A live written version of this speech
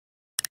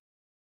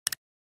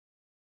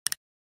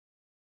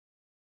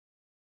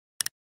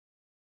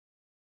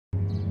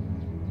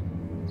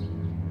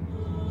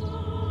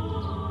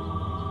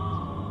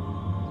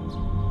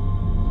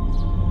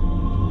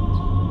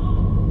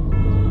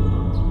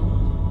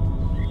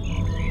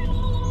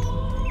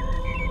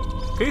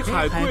给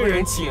海贵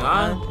人请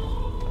安。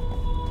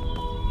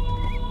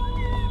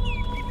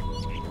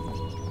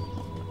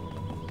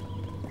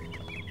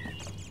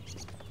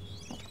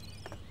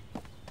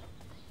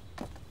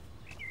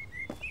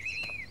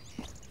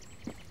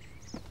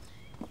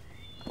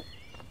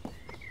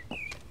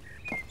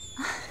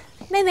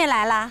妹妹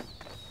来啦！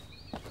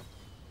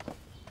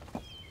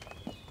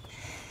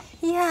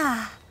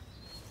呀，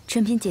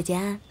纯品姐姐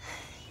安。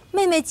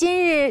妹妹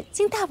今日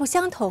竟大不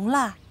相同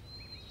了。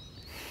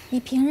你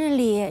平日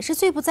里是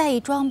最不在意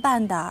装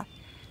扮的，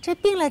这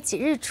病了几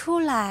日出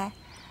来，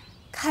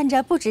看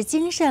着不止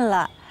精神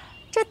了，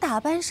这打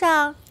扮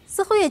上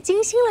似乎也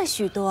精心了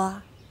许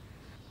多。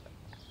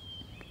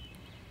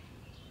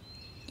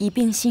一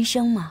病新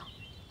生嘛。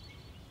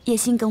叶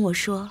欣跟我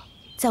说，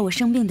在我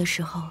生病的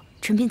时候，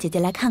纯品姐姐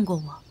来看过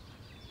我，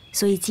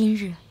所以今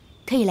日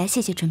特意来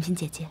谢谢纯品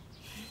姐姐。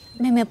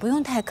妹妹不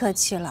用太客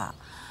气了。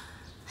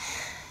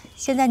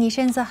现在你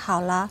身子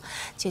好了，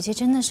姐姐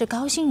真的是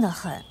高兴得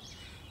很。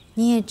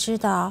你也知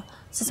道，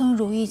自从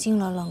如意进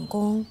了冷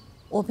宫，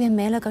我便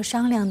没了个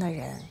商量的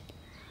人。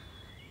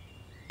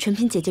纯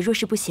品姐姐若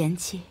是不嫌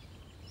弃，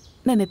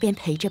妹妹便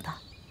陪着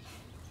吧。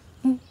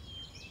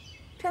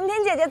纯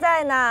品姐姐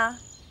在呢。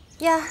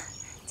呀，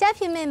佳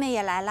嫔妹妹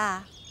也来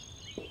啦。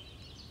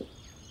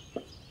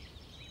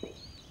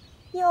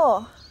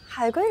哟，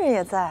海贵人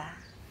也在。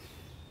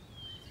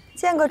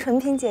见过纯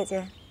品姐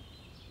姐。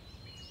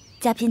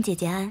佳嫔姐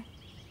姐安。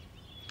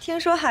听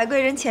说海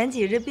贵人前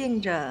几日病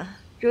着，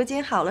如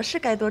今好了，是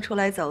该多出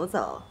来走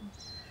走。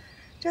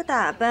这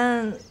打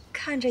扮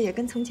看着也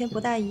跟从前不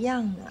大一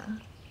样呢。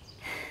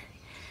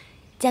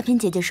佳嫔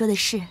姐姐说的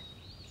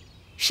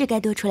是该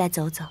多出来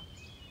走走。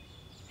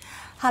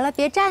好了，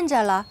别站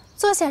着了，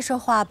坐下说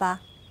话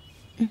吧。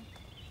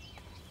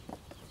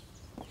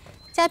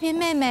佳嫔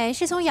妹妹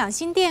是从养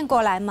心殿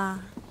过来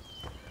吗？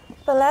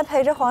本来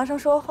陪着皇上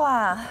说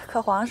话，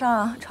可皇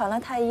上传了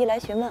太医来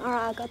询问二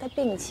阿哥的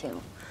病情，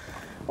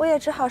我也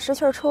只好识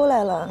趣出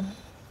来了。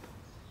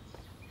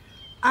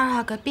二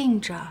阿哥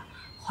病着，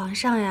皇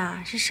上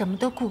呀是什么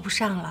都顾不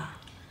上了。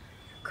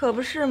可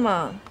不是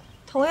嘛，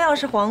同样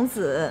是皇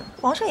子，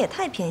皇上也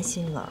太偏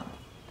心了。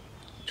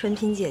纯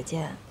品姐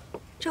姐，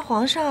这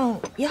皇上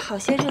也好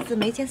些日子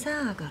没见三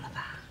阿哥了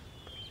吧？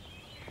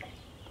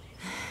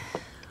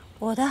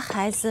我的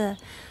孩子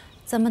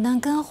怎么能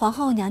跟皇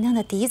后娘娘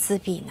的嫡子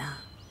比呢？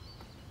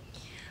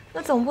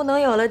那总不能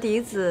有了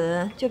嫡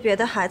子，就别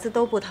的孩子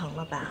都不疼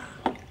了吧？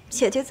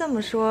姐姐这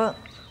么说，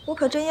我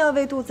可真要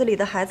为肚子里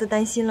的孩子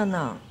担心了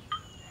呢。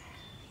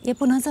也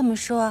不能这么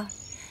说，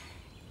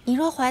你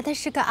若怀的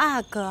是个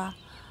阿哥，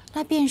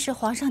那便是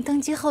皇上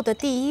登基后的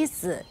第一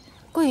子，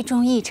贵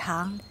重异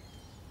常。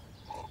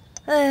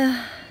哎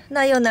呀，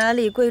那又哪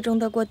里贵重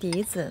得过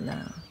嫡子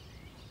呢？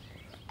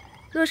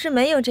若是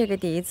没有这个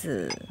嫡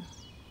子，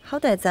好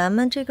歹咱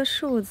们这个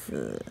庶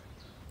子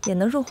也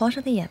能入皇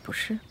上的眼，不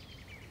是？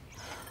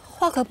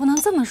话可不能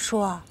这么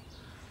说。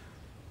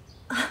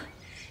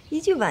一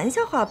句玩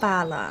笑话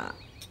罢了。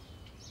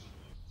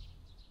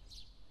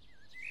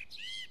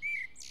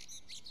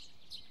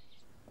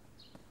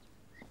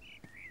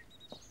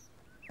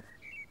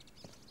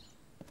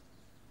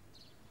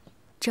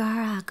这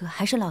二阿哥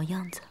还是老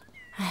样子。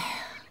哎呀，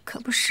可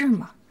不是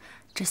嘛，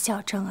这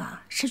校正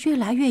啊是越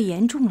来越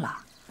严重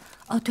了。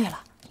哦，对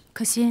了，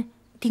可心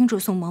叮嘱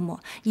宋嬷嬷，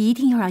一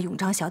定要让永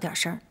璋小点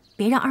声，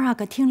别让二阿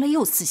哥听了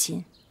又死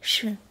心。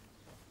是。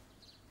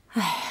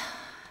哎呀，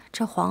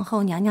这皇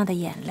后娘娘的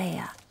眼泪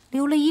啊，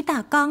流了一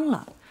大缸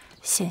了，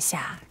现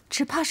下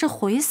只怕是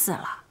悔死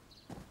了。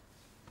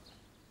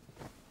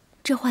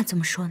这话怎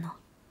么说呢？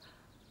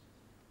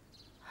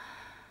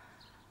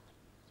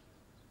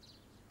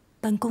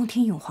本宫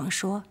听永皇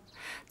说，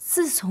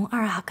自从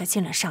二阿哥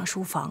进了上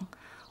书房，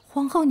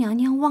皇后娘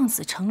娘望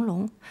子成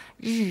龙，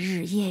日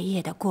日夜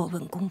夜的过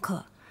问功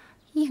课，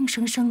硬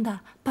生生的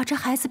把这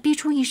孩子逼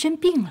出一身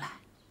病来。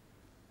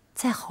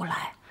再后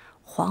来，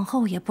皇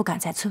后也不敢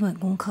再催问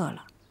功课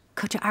了。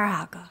可这二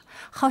阿哥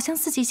好像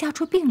自己吓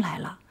出病来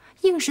了，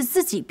硬是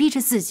自己逼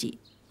着自己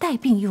带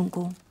病用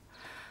功。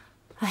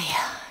哎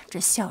呀，这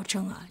校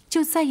正啊，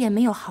就再也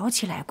没有好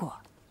起来过。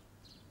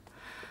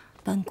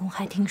本宫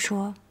还听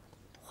说，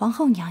皇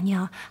后娘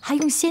娘还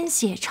用鲜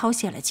血抄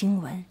写了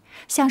经文，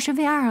像是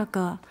为二阿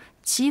哥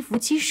祈福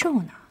积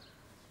寿呢。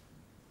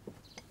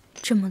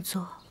这么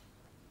做，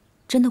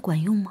真的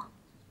管用吗？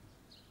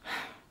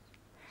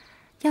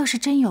要是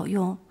真有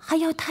用，还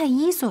要太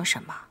医做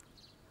什么？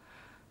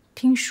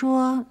听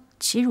说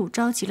齐汝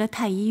召集了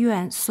太医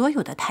院所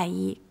有的太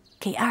医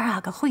给二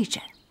阿哥会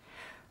诊，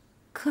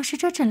可是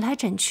这诊来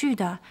诊去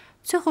的，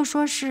最后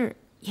说是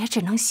也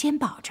只能先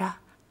保着，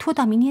拖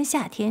到明年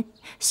夏天，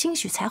兴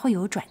许才会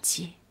有转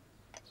机。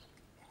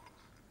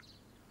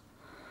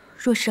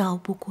若是熬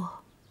不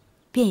过，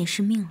便也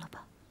是命了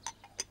吧。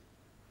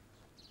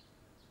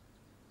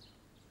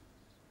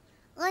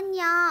额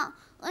娘，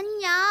额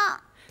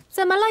娘，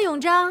怎么了，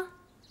永璋？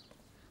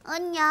额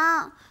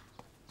娘，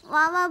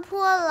娃娃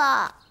破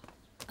了。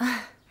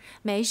啊，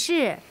没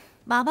事，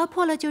娃娃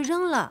破了就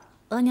扔了，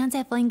额娘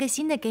再缝一个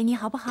新的给你，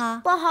好不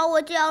好？不好，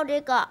我就要这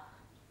个。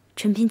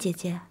纯嫔姐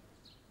姐，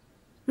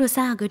若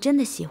三阿哥真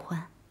的喜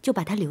欢，就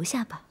把他留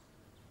下吧。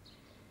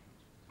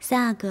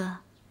三阿哥，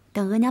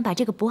等额娘把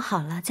这个补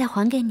好了再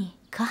还给你，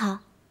可好？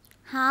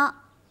好。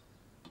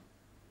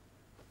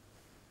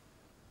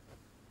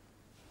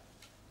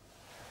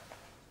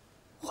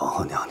皇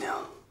后娘娘，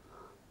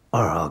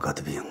二阿哥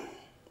的病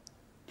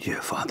越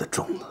发的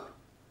重了，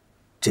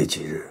这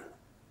几日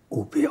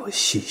务必要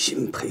细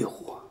心陪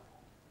护。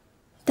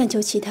但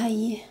求齐太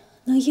医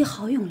能医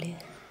好永莲。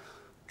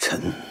臣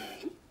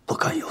不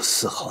敢有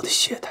丝毫的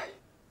懈怠。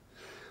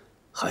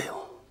还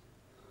有，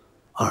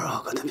二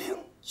阿哥的病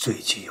最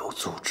忌有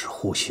阻止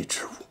呼吸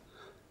之物，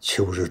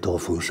秋日多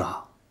风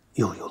沙，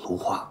又有芦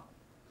花，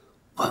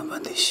万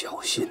万得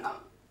小心呐。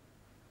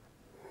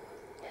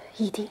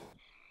一定。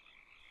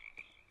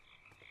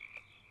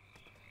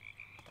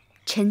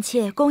臣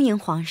妾恭迎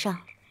皇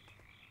上。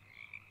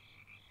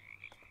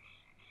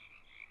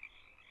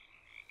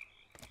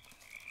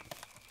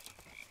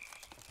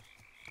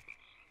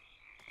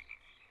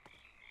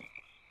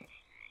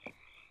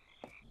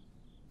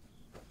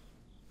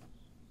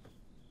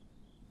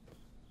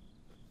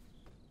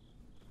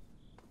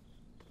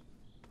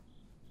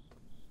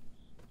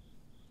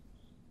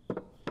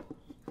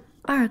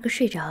二阿哥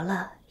睡着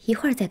了，一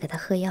会儿再给他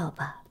喝药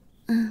吧。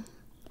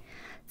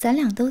咱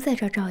俩都在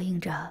这儿照应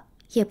着，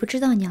也不知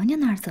道娘娘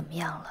那儿怎么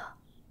样了。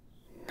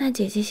那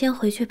姐姐先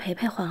回去陪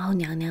陪皇后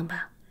娘娘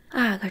吧，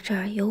二阿哥这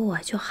儿有我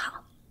就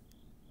好。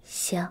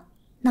行，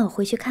那我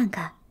回去看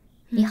看，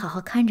你好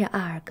好看着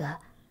二阿哥，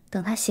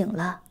等他醒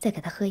了再给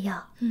他喝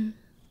药。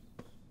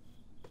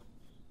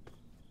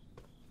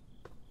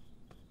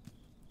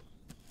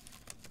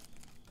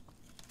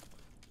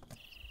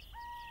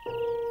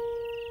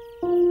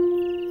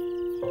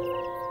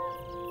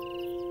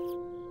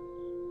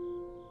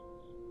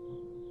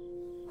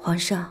皇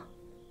上，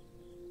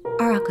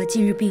二阿哥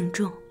近日病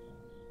重，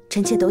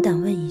臣妾斗胆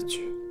问一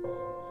句，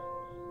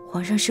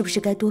皇上是不是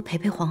该多陪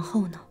陪皇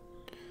后呢？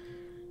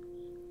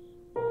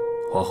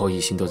皇后一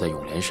心都在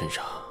永莲身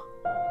上，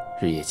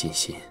日夜尽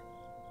心。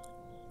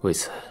为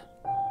此，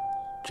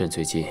朕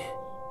最近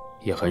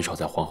也很少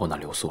在皇后那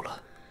留宿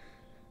了。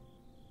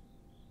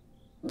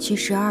其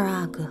实二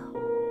阿哥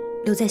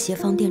留在协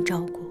芳殿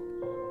照顾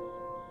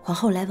皇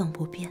后，来往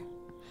不便。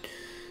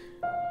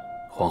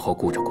皇后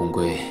顾着宫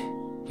规，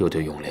又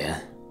对永莲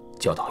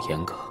教导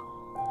严格，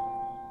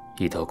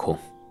一得空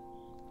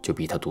就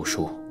逼她读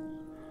书，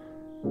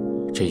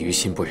这于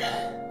心不忍，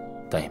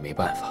但也没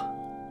办法。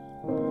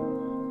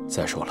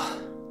再说了，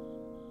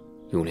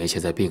永莲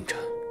现在病着，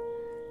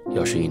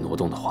要是一挪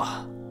动的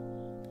话，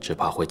只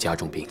怕会加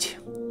重病情。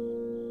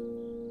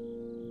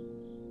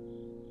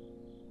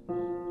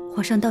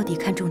皇上到底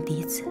看重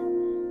嫡子？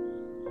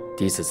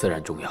嫡子自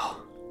然重要，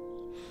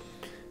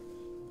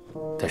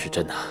但是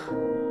朕啊，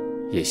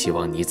也希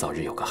望你早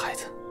日有个孩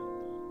子。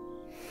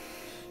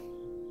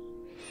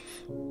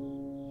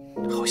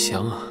好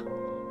香啊！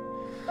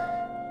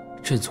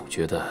朕总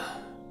觉得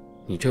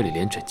你这里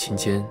连枕衾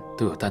间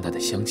都有淡淡的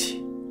香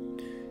气，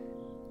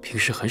平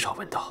时很少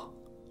闻到，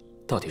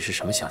到底是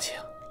什么香气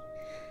啊？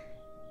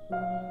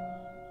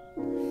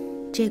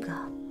这个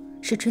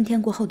是春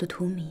天过后的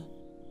荼蘼，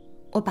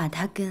我把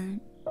它跟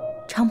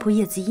菖蒲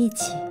叶子一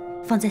起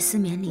放在丝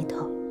棉里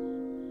头。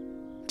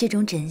这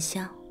种枕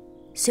香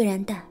虽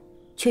然淡，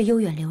却悠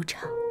远流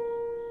长，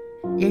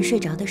人睡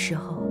着的时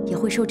候也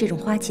会受这种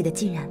花气的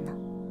浸染呢。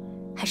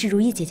还是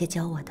如意姐姐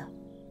教我的。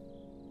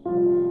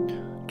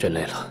朕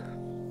累了，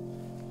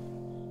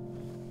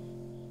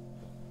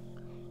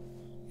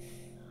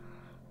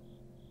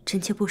臣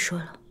妾不说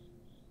了，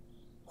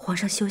皇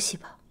上休息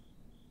吧。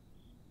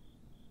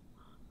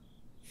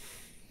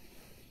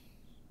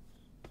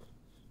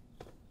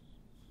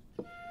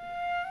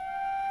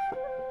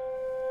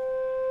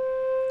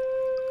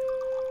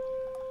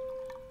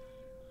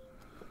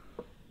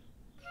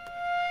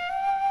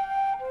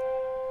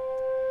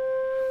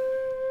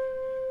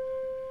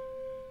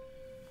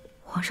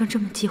皇上这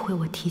么忌讳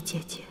我提姐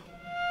姐，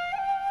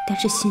但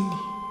是心里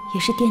也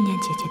是惦念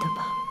姐姐的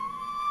吧？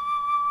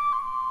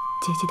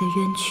姐姐的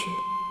冤屈，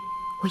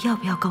我要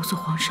不要告诉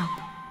皇上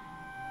呢？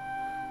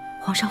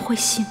皇上会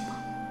信吗？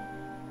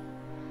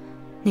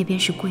那边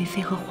是贵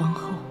妃和皇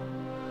后，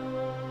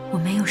我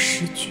没有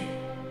实据，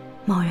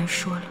贸然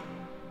说了，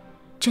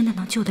真的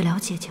能救得了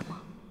姐姐吗？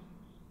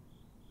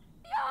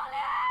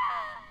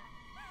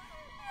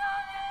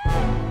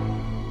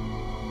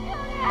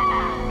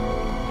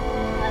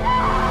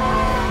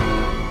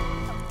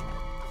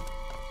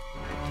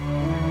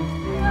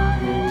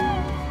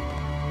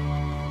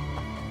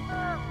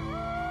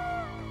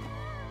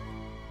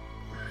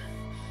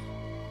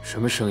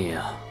什么声音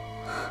啊？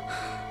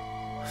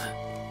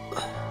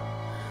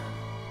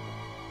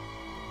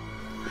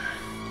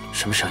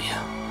什么声音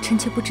啊？臣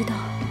妾不知道。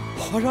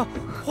皇上，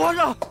皇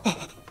上，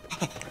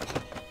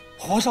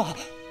皇上，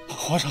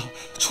皇上，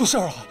出事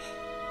儿了，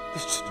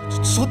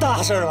出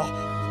大事了！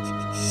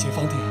协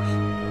芳殿，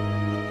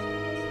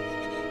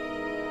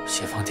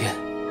协芳殿，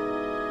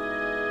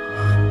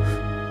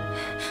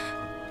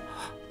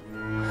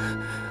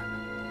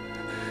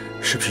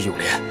是不是永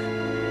莲？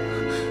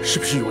是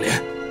不是永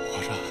莲？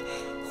皇上，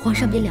皇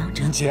上别凉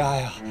着。您节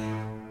哀啊！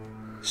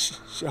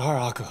是二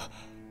阿哥，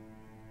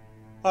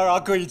二阿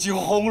哥已经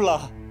轰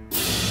了。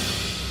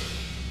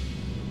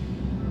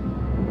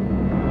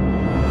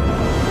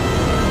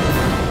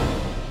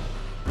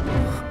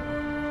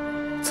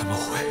怎么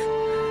会？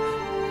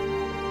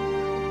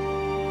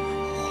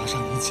皇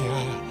上您节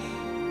哀啊！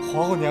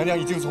皇后娘娘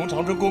已经从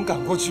长春宫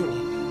赶过去了。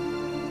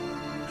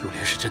永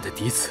莲是朕的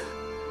嫡子，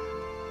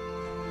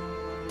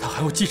他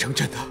还要继承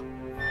朕的，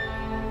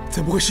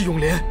怎么会是永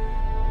莲？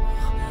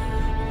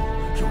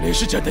永莲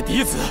是朕的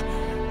嫡子，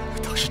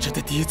他是朕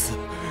的嫡子。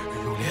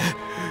永莲，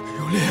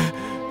永莲。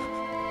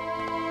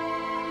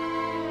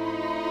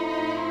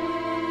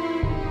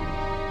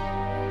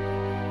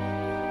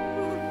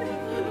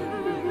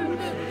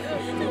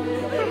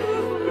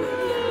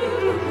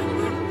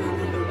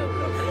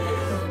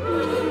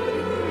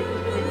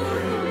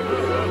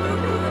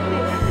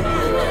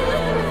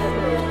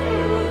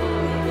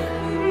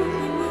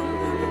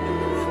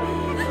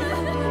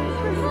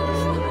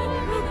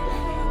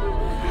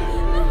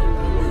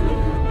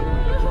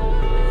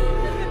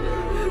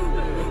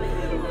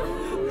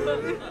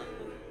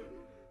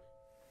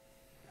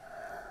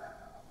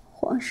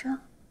皇上，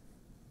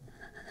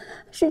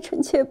是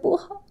臣妾不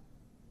好，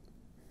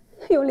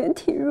永莲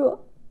体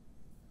弱，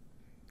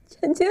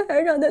臣妾还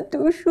让她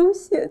读书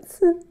写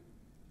字，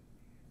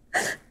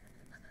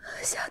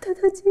吓得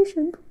她精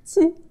神不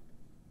济，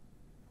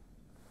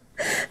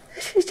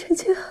是臣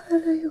妾害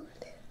了永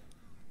莲。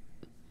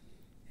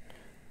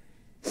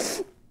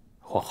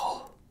皇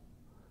后，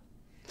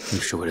你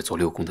是为了做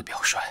六宫的表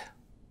率，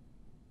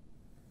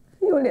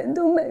永莲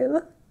都没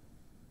了，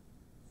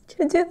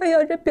臣妾还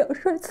要这表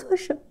率做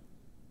什么？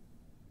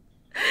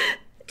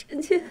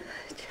臣妾真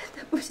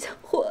的不想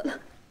活了。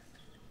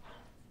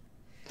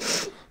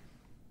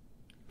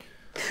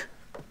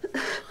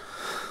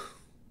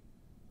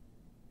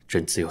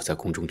朕自幼在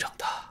宫中长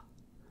大，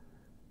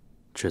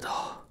知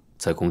道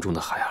在宫中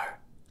的孩儿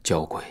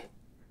娇贵，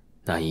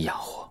难以养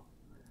活。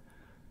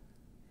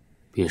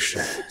便是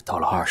到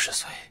了20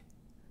岁，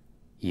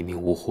一命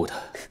呜呼的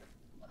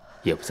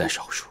也不在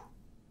少数。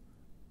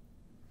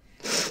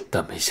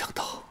但没想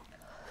到，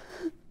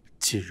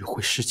今日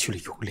会失去了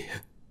永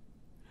莲，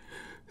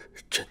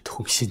朕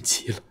痛心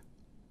极了。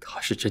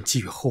他是朕寄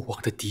予厚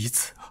望的嫡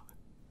子啊！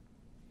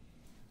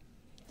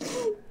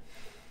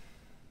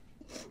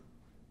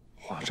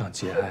皇上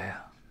节哀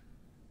啊！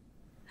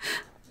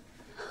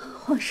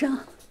皇上，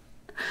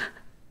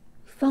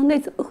房内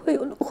怎么会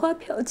有芦花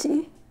飘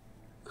进，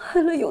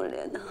害了永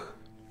莲呢？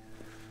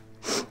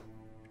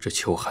这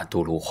秋寒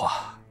毒芦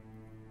花，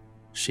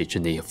谁知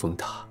那夜风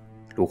大，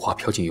芦花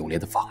飘进永莲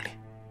的房里，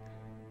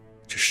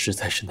这实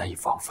在是难以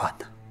防范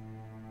的。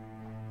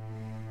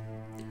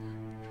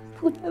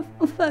不难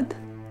防范的，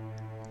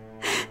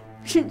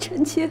是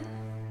臣妾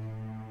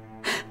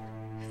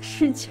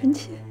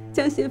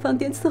将协放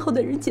殿伺候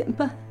的人减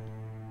半。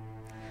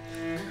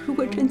如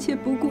果臣妾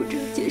不顾着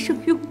节省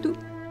用度，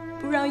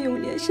不让永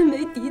莲身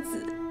为嫡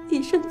子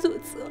以身作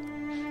则，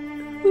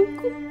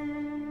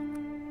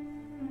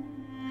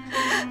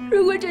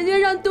如果臣妾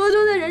让多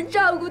多的人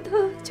照顾他，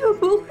就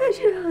不会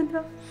这样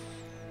的。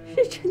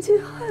是臣妾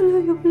害了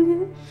永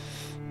莲。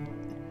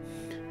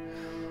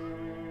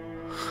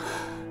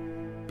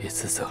别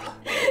自责了。